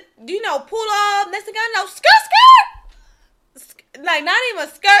all about to, pull off. Next thing I know, skirt. Like, not even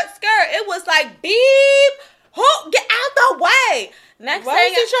skirt. It was like, beep, get out the way. Next Why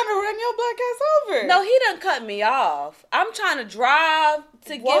is he trying to run your black ass over? No, he done cut me off. I'm trying to drive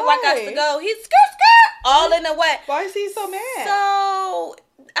to get where I got to go. He's skirt, all in the way. Why is he so mad? So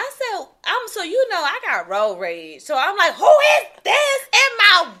I said, I got road rage. So I'm like, who is this in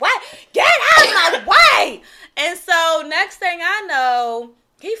my way? Get out of my way. And so next thing I know,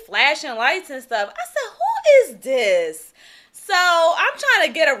 he flashing lights and stuff. I said, who is this? So I'm trying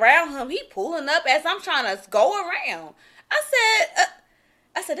to get around him. He pulling up as I'm trying to go around. I said,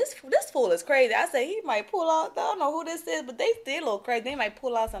 I said, this fool is crazy. I said, he might pull out. I don't know who this is, but they still a little crazy. They might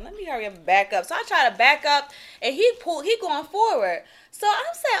pull out something. Let me hurry up and back up. So I try to back up, and he going forward. So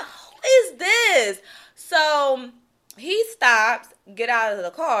I'm saying, who is this? So he stops, get out of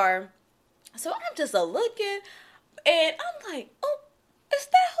the car. So I'm just looking, and I'm like, oh, is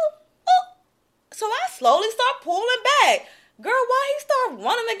that who? Oh. So I slowly start pulling back. Girl, why he start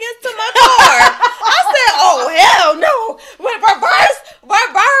running against my car? I said, oh, hell no. Reverse.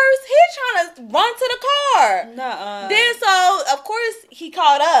 He trying to run to the car. Nuh-uh. Then, so, of course, he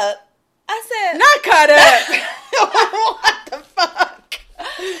caught up. I said. Not caught up. What the fuck?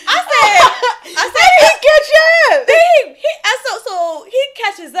 I said. He catch up. So he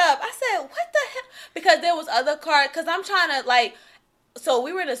catches up. I said, what the hell? Because there was other cars. Because I'm trying to, like. So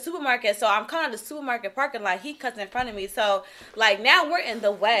we were in a supermarket, so I'm kind of the supermarket parking lot. He cuts in front of me, so like now we're in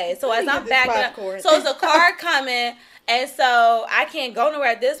the way. So as I'm backing up, so it's a car coming, and so I can't go nowhere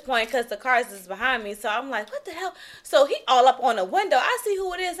at this point because the car is behind me. So I'm like, what the hell? So he all up on the window. I see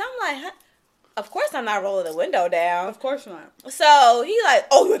who it is. I'm like, huh? Of course I'm not rolling the window down. Of course not. So he like,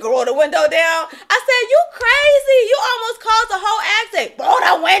 oh, you can roll the window down? I said, you crazy. You almost caused a whole accident. Roll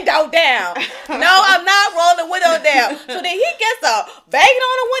the window down. No, I'm not rolling the window down. So then he gets up, banging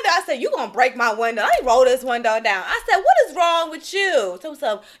on the window. I said, you gonna break my window. I ain't roll this window down. I said, what is wrong with you?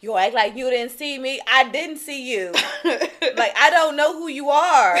 So you act like you didn't see me. I didn't see you. Like, I don't know who you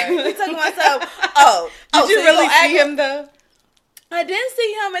are. He took myself, Did you really see him though? I didn't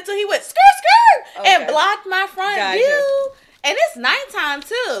see him until he went skirt and blocked my front view. And it's nighttime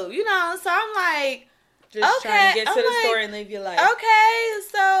too, you know. So I'm like, just trying to get to the store and live your life. Okay,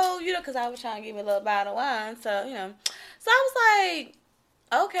 so you know, because I was trying to give me a little bottle of wine, so you know. So I was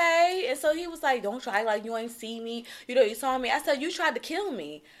like, okay, and so he was like, don't try like you ain't see me. You know, you saw me. I said, you tried to kill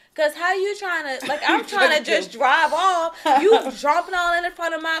me. Because how you trying to, like, I'm trying to just drive off. You jumping all in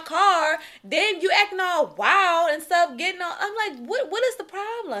front of my car. Then you acting all wild and stuff, getting on. I'm like, what is the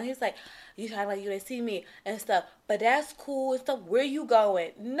problem? He's like, you trying like you didn't see me and stuff. But that's cool and stuff. Where you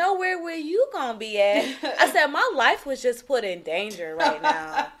going? Nowhere where you going to be at. I said, my life was just put in danger right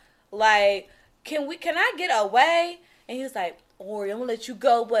now. Like, can I get away? And he was like, Ori, I'm going to let you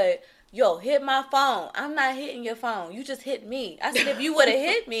go, but... Yo, hit my phone. I'm not hitting your phone. You just hit me. I said, if you would have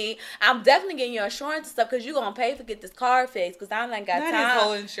hit me, I'm definitely getting your insurance and stuff because you're going to pay for get this car fixed because I ain't got time. Not his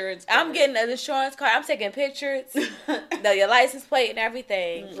whole insurance card. I'm getting an insurance card. I'm taking pictures, your license plate and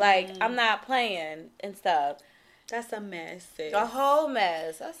everything. Mm-hmm. Like, I'm not playing and stuff. That's a mess, sis. A whole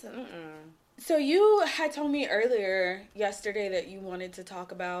mess. I said, So you had told me earlier yesterday that you wanted to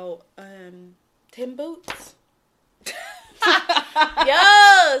talk about Tim boots.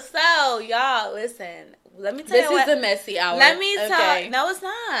 Yo, so y'all listen. Let me tell you what. This is a messy hour. Let me tell. No, it's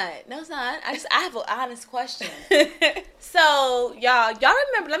not. I have an honest question. So y'all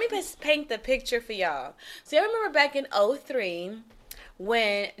remember? Let me paint the picture for y'all. So y'all remember back in 2003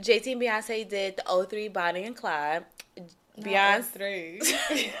 when JT and Beyonce did the 2003 Bonnie and Clyde. Beyonce.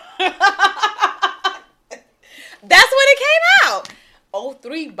 That's when it came out.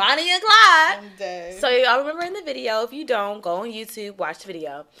 2003 Bonnie and Clyde. I'm dead. So y'all remember in the video. If you don't, go on YouTube, watch the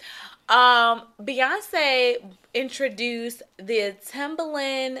video. Beyonce introduced the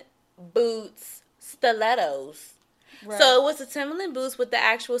Timberland boots stilettos. Right. So it was the Timberland boots with the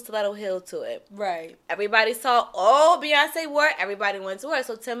actual stiletto heel to it. Right. Everybody saw, Beyonce wore it. Everybody went to wear it.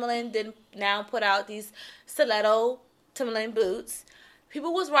 So Timberland did now put out these stiletto Timberland boots.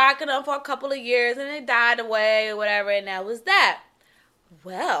 People was rocking them for a couple of years and it died away or whatever, and that was that.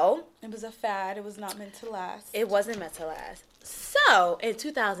 Well, it was a fad. It was not meant to last. It wasn't meant to last. So, in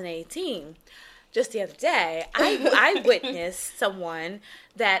 2018, just the other day, I witnessed someone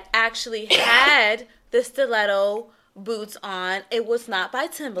that actually had the stiletto boots on. It was not by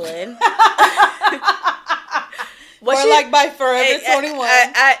Timberland. Or like by Forever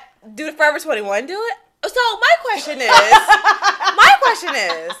 21. Do the Forever 21 do it? So my question is,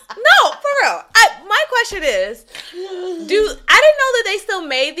 no, for real. My question is, I didn't know that they still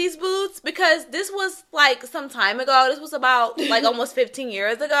made these boots because this was like some time ago. This was about like almost 15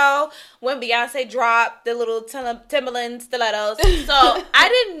 years ago when Beyonce dropped the little Timberland stilettos. So I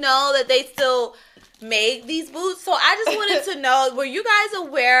didn't know that they still made these boots. So I just wanted to know, were you guys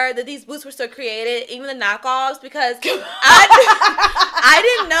aware that these boots were still created, even the knockoffs? Because I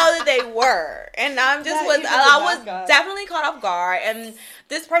didn't know that they were. And I was definitely caught off guard. And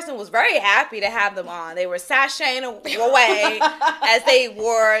this person was very happy to have them on. They were sashaying away as they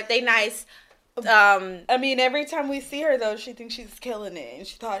wore they nice. I mean, every time we see her, though, she thinks she's killing it. And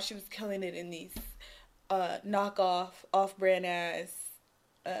she thought she was killing it in these knockoff, off-brand ass,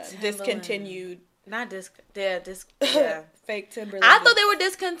 discontinued Not yeah. Fake Timberland. I thought they were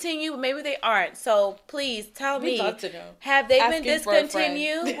discontinued, but maybe they aren't. So please tell me, love to know. Have they been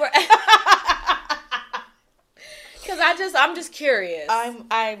discontinued? Because I'm just curious.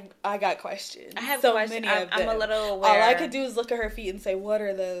 I got questions. I have so questions. many of them. I'm a little aware. All I could do is look at her feet and say, "What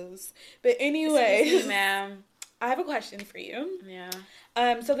are those?" But anyway, ma'am, I have a question for you. Yeah.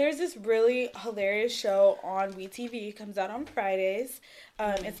 So there's this really hilarious show on WeTV. It comes out on Fridays.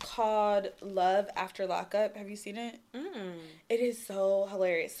 It's called Love After Lockup. Have you seen it? It is so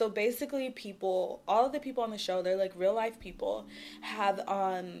hilarious. So basically all of the people on the show, they're like real life people, have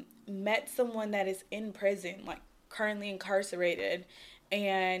met someone that is in prison, like currently incarcerated,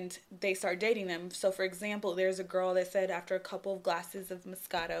 and they start dating them. So, for example, there's a girl that said after a couple of glasses of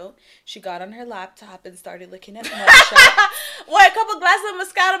Moscato, she got on her laptop and started looking at mugshots. What? A couple of glasses of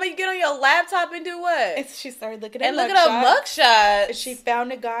Moscato make you get on your laptop and do what? And she started looking at mugshots. And look at mugshots. She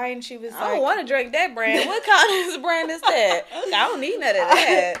found a guy and she was I don't want to drink that brand. What kind of brand is that? I don't need none of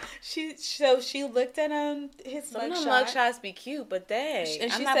that. She looked at his Some mugshot. Some muggshots be cute, but dang.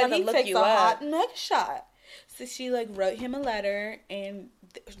 And she I'm not said about he to look takes you a up. hot mugshot. So she wrote him a letter and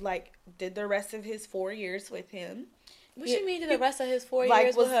did the rest of his 4 years with him. What you mean did the rest of his 4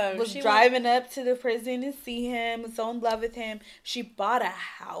 years with him? Was driving up to the prison to see him, was so in love with him. She bought a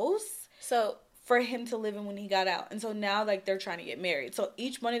house for him to live in when he got out. And so now they're trying to get married. So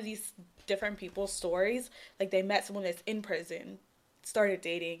each one of these different people's stories, they met someone that's in prison, started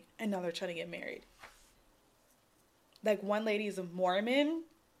dating, and now they're trying to get married. One lady is a Mormon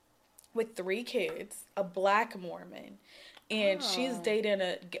with 3 kids, a black Mormon, and she's dating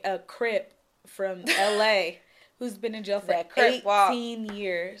a Crip from LA who's been in jail for 18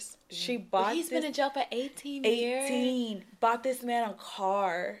 years. She bought He's been in jail for 18 years? 18. Bought this man a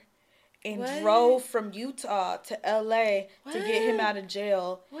car and drove from Utah to LA to get him out of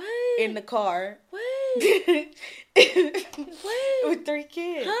jail in the car. What? With 3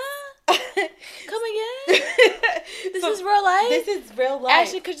 kids. Huh? Come again? This is real life? This is real life.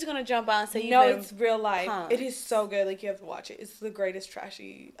 Actually, because you're going to jump out and say it's real life. It is so good. You have to watch it. It's the greatest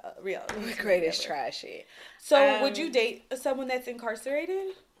trashy reality. The greatest trashy. So, would you date someone that's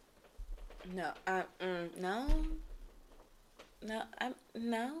incarcerated? No.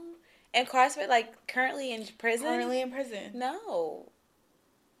 No. Incarcerated, currently in prison? Currently in prison. No.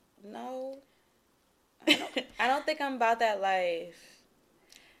 I don't think I'm about that life.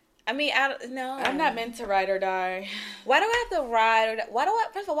 I mean, no. I'm not meant to ride or die. Why do I have to ride or die?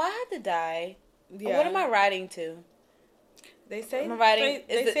 First of all, why I have to die? Yeah. What am I riding to? They say I'm riding.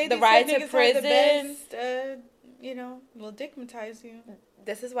 Is it the ride to prison? The best, will digmatize you.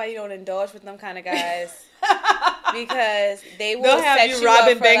 This is why you don't indulge with them kind of guys. Because they'll have you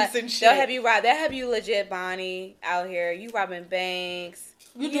robbing banks and shit. They'll have you legit Bonnie out here. You robbing banks.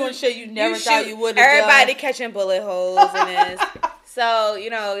 You doing shit you never thought you would have done. Everybody catching bullet holes in this. So,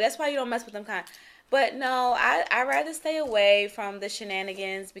 that's why you don't mess with them kind. But no, I'd rather stay away from the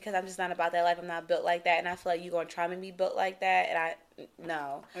shenanigans because I'm just not about that life. I'm not built like that. And I feel like you're going to try me built like that. And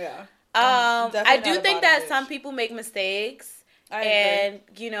no. Yeah. I do think that some people make mistakes and,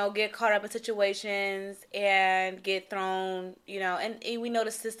 get caught up in situations and get thrown, and we know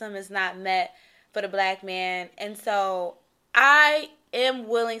the system is not met for the black man. And so I am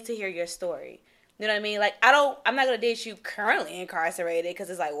willing to hear your story. You know what I mean? I'm not going to date you currently incarcerated because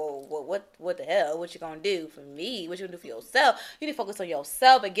it's what the hell? What you going to do for me? What you going to do for yourself? You need to focus on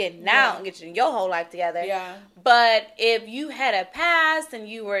yourself and getting out and getting your whole life together. Yeah. But if you had a past and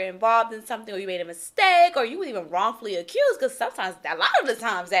you were involved in something or you made a mistake or you were even wrongfully accused, because sometimes, a lot of the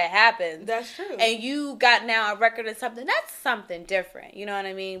times that happens. That's true. And you got now a record of something, that's something different. You know what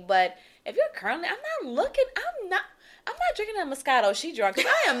I mean? But if you're currently, I'm not drinking that Moscato she drunk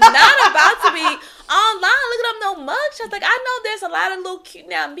because I am not about to be online looking up no mugshots. I know there's a lot of little cute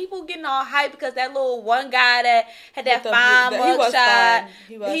now people getting all hyped because that little one guy that had that fine mugshot.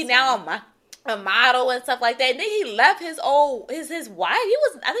 He now a model and stuff like that. And then he left his wife. I think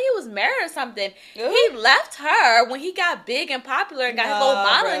he was married or something. Ooh. He left her when he got big and popular and got his little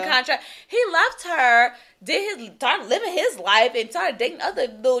modeling contract. He left her. Started living his life and started dating other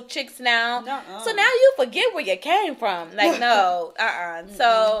little chicks now. So now you forget where you came from. No,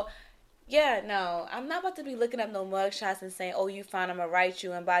 So, yeah, no. I'm not about to be looking up no mugshots and saying, oh, you fine, I'm going to write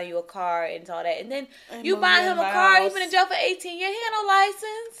you and buy you a car and all that. And then you buy him a car, he's been in jail for 18 years, he had no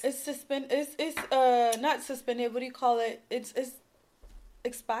license. It's suspended. It's not suspended. What do you call it? It's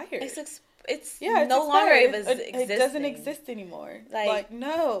expired. It's no longer existing. It doesn't exist anymore.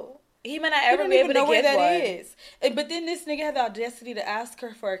 No. He may not ever be able to get where that is. But then this nigga had the audacity to ask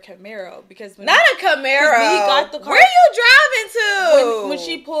her for a Camaro because not a Camaro. When he got the car, where are you driving to? When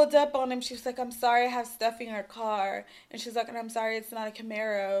she pulled up on him, she was like, I'm sorry I have stuff in her car. And she's like, and I'm sorry it's not a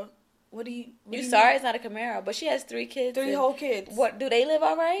Camaro. What do you sorry mean? it's not a Camaro, but she has 3 kids. 3 whole kids. What, do they live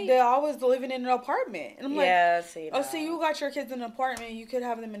all right? They're always living in an apartment. And I'm like, see, oh, so you got your kids in an apartment. You could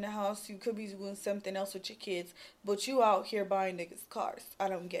have them in the house. You could be doing something else with your kids. But you out here buying niggas cars. I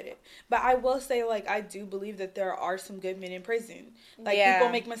don't get it. But I will say, like, I do believe that there are some good men in prison. Like, people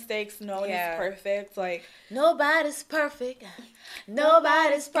make mistakes. No one is perfect. Like, nobody's perfect.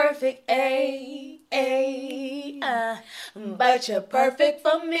 Nobody's perfect. But you're perfect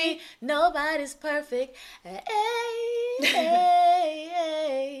for me. Nobody's perfect.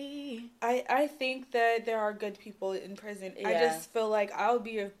 I think that there are good people in prison. I just feel like I'll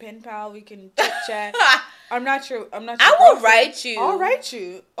be your pen pal. We can chit chat. I'm not sure. I will write you. I'll write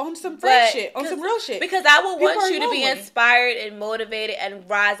you on some friend shit, on some real shit. Because I would want you to be inspired and motivated and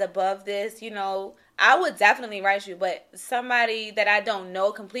rise above this. You know, I would definitely write you, but somebody that I don't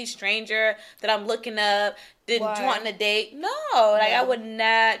know, complete stranger that I'm looking up, wanting to date. No, like I would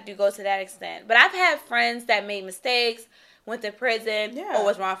not go to that extent. But I've had friends that made mistakes, went to prison, or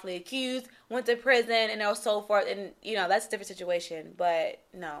was wrongfully accused, went to prison, and so forth. And you know that's a different situation. But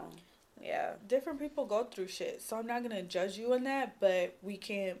no. Yeah. Different people go through shit. So I'm not going to judge you on that, but we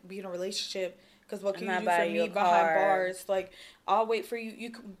can't be in a relationship because what can you do for me behind bars? Like, I'll wait for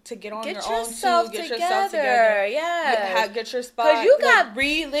you to get on your own too. Get yourself together. Yeah. Get your spot. Because you got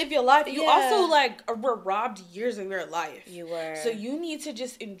relive your life. You also were robbed years of your life. You were. So you need to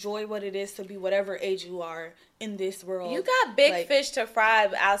just enjoy what it is to be whatever age you are in this world. You got big fish to fry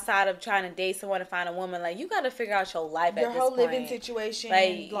outside of trying to date someone and find a woman. Like, you got to figure out your life at this point. Your whole living situation.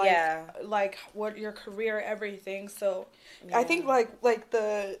 Like what your career, everything. So I think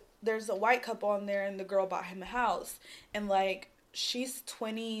there's a white couple on there and the girl bought him a house. And like she's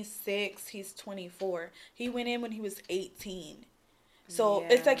 26, he's 24. He went in when he was 18. So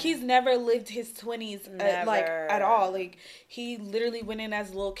it's like he's never lived his 20s at all. Like he literally went in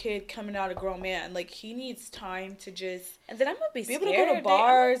as a little kid coming out a grown man. Like he needs time to just and then I'm gonna be able to go to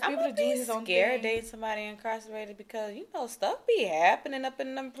bars, be able to do his own thing. Scared dating somebody incarcerated because stuff be happening up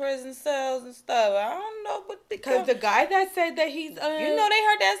in them prison cells and stuff. I don't know what because the guy that said that he's they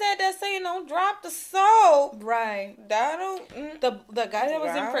heard that saying don't drop the soap. Right. The guy that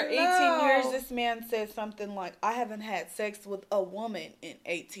was in for 18 years. This man said something like, "I haven't had sex with a woman in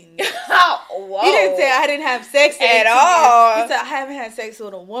 18 years." Whoa. He didn't say I didn't have sex at all. Years. He said I haven't had sex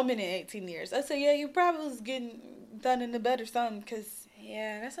with a woman in 18 years. I said, yeah, you probably was getting done in the bed or something because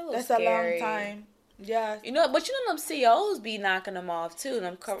that's a little scary. A long time. Yeah. But them CEOs be knocking them off too.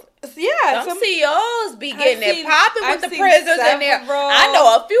 Them CEOs be getting it popping with the prisoners in there. I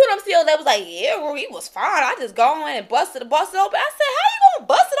know a few of them CEOs that was like, yeah, he was fine. I just go in and busted open. I said, how you gonna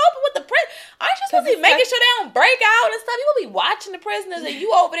bust it open with the prison? Aren't you supposed to be making sure they don't break out and stuff? You will be watching the prisoners and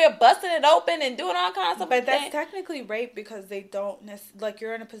you over there busting it open and doing all kinds of stuff. But that's technically rape because they don't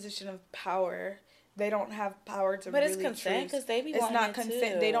you're in a position of power. They don't have power to really choose. But it's consent because they be wanting it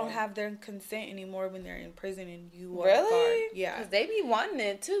consent. Too. They don't have their consent anymore when they're in prison and you are guard. Yeah. Because they be wanting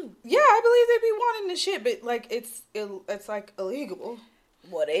it too. Yeah, I believe they be wanting the shit, but like it's like illegal.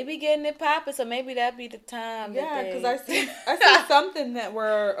 Well, they be getting it popping, so maybe that'd be the time. Yeah, because I see something that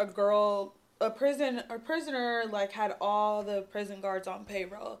where a prisoner like had all the prison guards on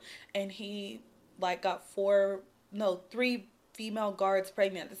payroll, and he like got 3 female guards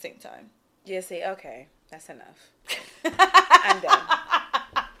pregnant at the same time. Yeah, see, okay. That's enough. I'm done.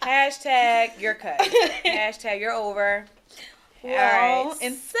 Hashtag, you're cut. Hashtag, you're over. Well, all right.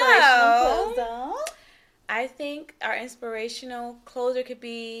 Inspirational closer. I think our inspirational closer could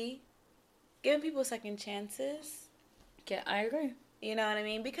be giving people second chances. Yeah, I agree. You know what I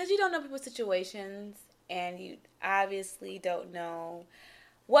mean? Because you don't know people's situations, and you obviously don't know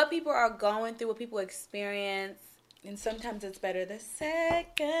what people are going through, what people experience. And sometimes it's better the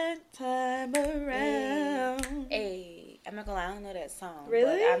second time around. Hey, I'm not gonna lie, I don't know that song.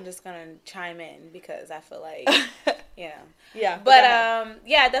 Really? But I'm just gonna chime in because I feel like, Yeah. But I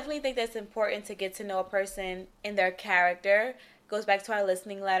definitely think that's important to get to know a person in their character. Goes back to our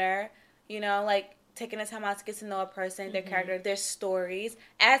listening letter. Like taking the time out to get to know a person, their character, their stories,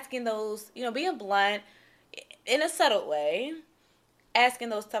 asking those, being blunt in a subtle way. Asking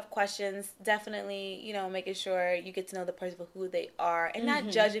those tough questions, definitely, making sure you get to know the person for who they are and not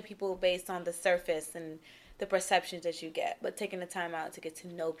judging people based on the surface and the perceptions that you get, but taking the time out to get to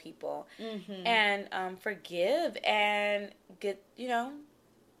know people and forgive and give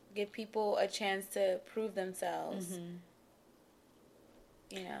people a chance to prove themselves.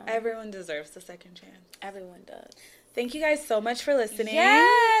 Everyone deserves a second chance. Everyone does. Thank you guys so much for listening.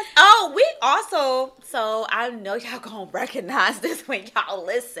 Yes. Oh, we also, so I know y'all gonna recognize this when y'all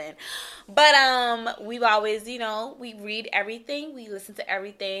listen. But we've always, we read everything, we listen to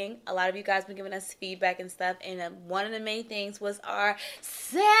everything. A lot of you guys been giving us feedback and stuff, and one of the main things was our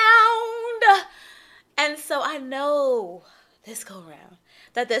sound. And so I know this go round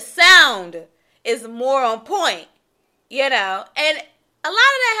that the sound is more on point, and a lot of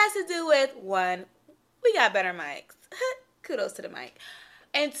that has to do with, one, we got better mics. Kudos to the mic.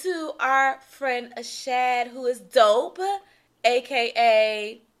 And to our friend Ashad, who is dope,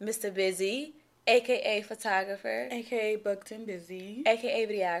 a.k.a. Mr. Busy, a.k.a. photographer, a.k.a. booked and busy, a.k.a.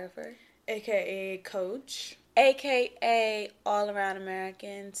 videographer, a.k.a. coach, a.k.a. all-around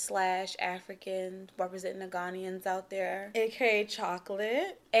American / African, representing the Ghanaians out there, a.k.a.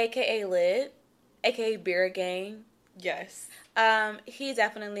 chocolate, a.k.a. lit, a.k.a. beer gang. Yes. He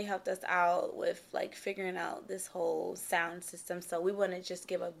definitely helped us out with figuring out this whole sound system. So we want to just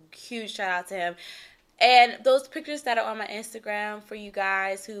give a huge shout out to him. And those pictures that are on my Instagram, for you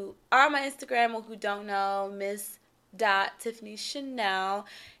guys who are on my Instagram or who don't know, Miss Tiffany Chanel,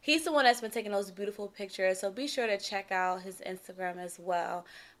 he's the one that's been taking those beautiful pictures. So be sure to check out his Instagram as well.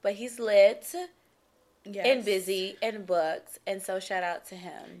 But he's lit. Yes. And busy and booked, and so shout out to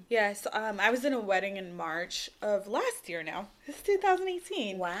him. Yes, I was in a wedding in March of last year now. It's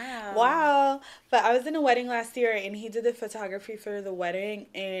 2018. Wow. But I was in a wedding last year, and he did the photography for the wedding,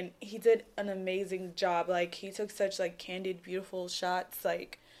 and he did an amazing job. He took such, candid, beautiful shots.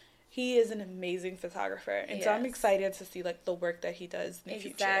 He is an amazing photographer. And so I'm excited to see, the work that he does in the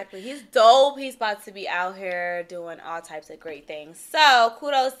future. Exactly. He's dope. He's about to be out here doing all types of great things. So,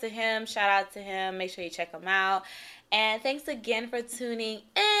 kudos to him. Shout out to him. Make sure you check him out. And thanks again for tuning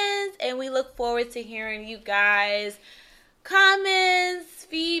in. And we look forward to hearing you guys' comments,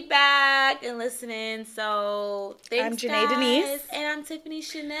 feedback, and listening. So, thanks, I'm Janae Denise. And I'm Tiffany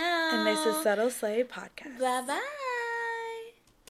Chanel. And this is Subtle Slave Podcast. Bye-bye.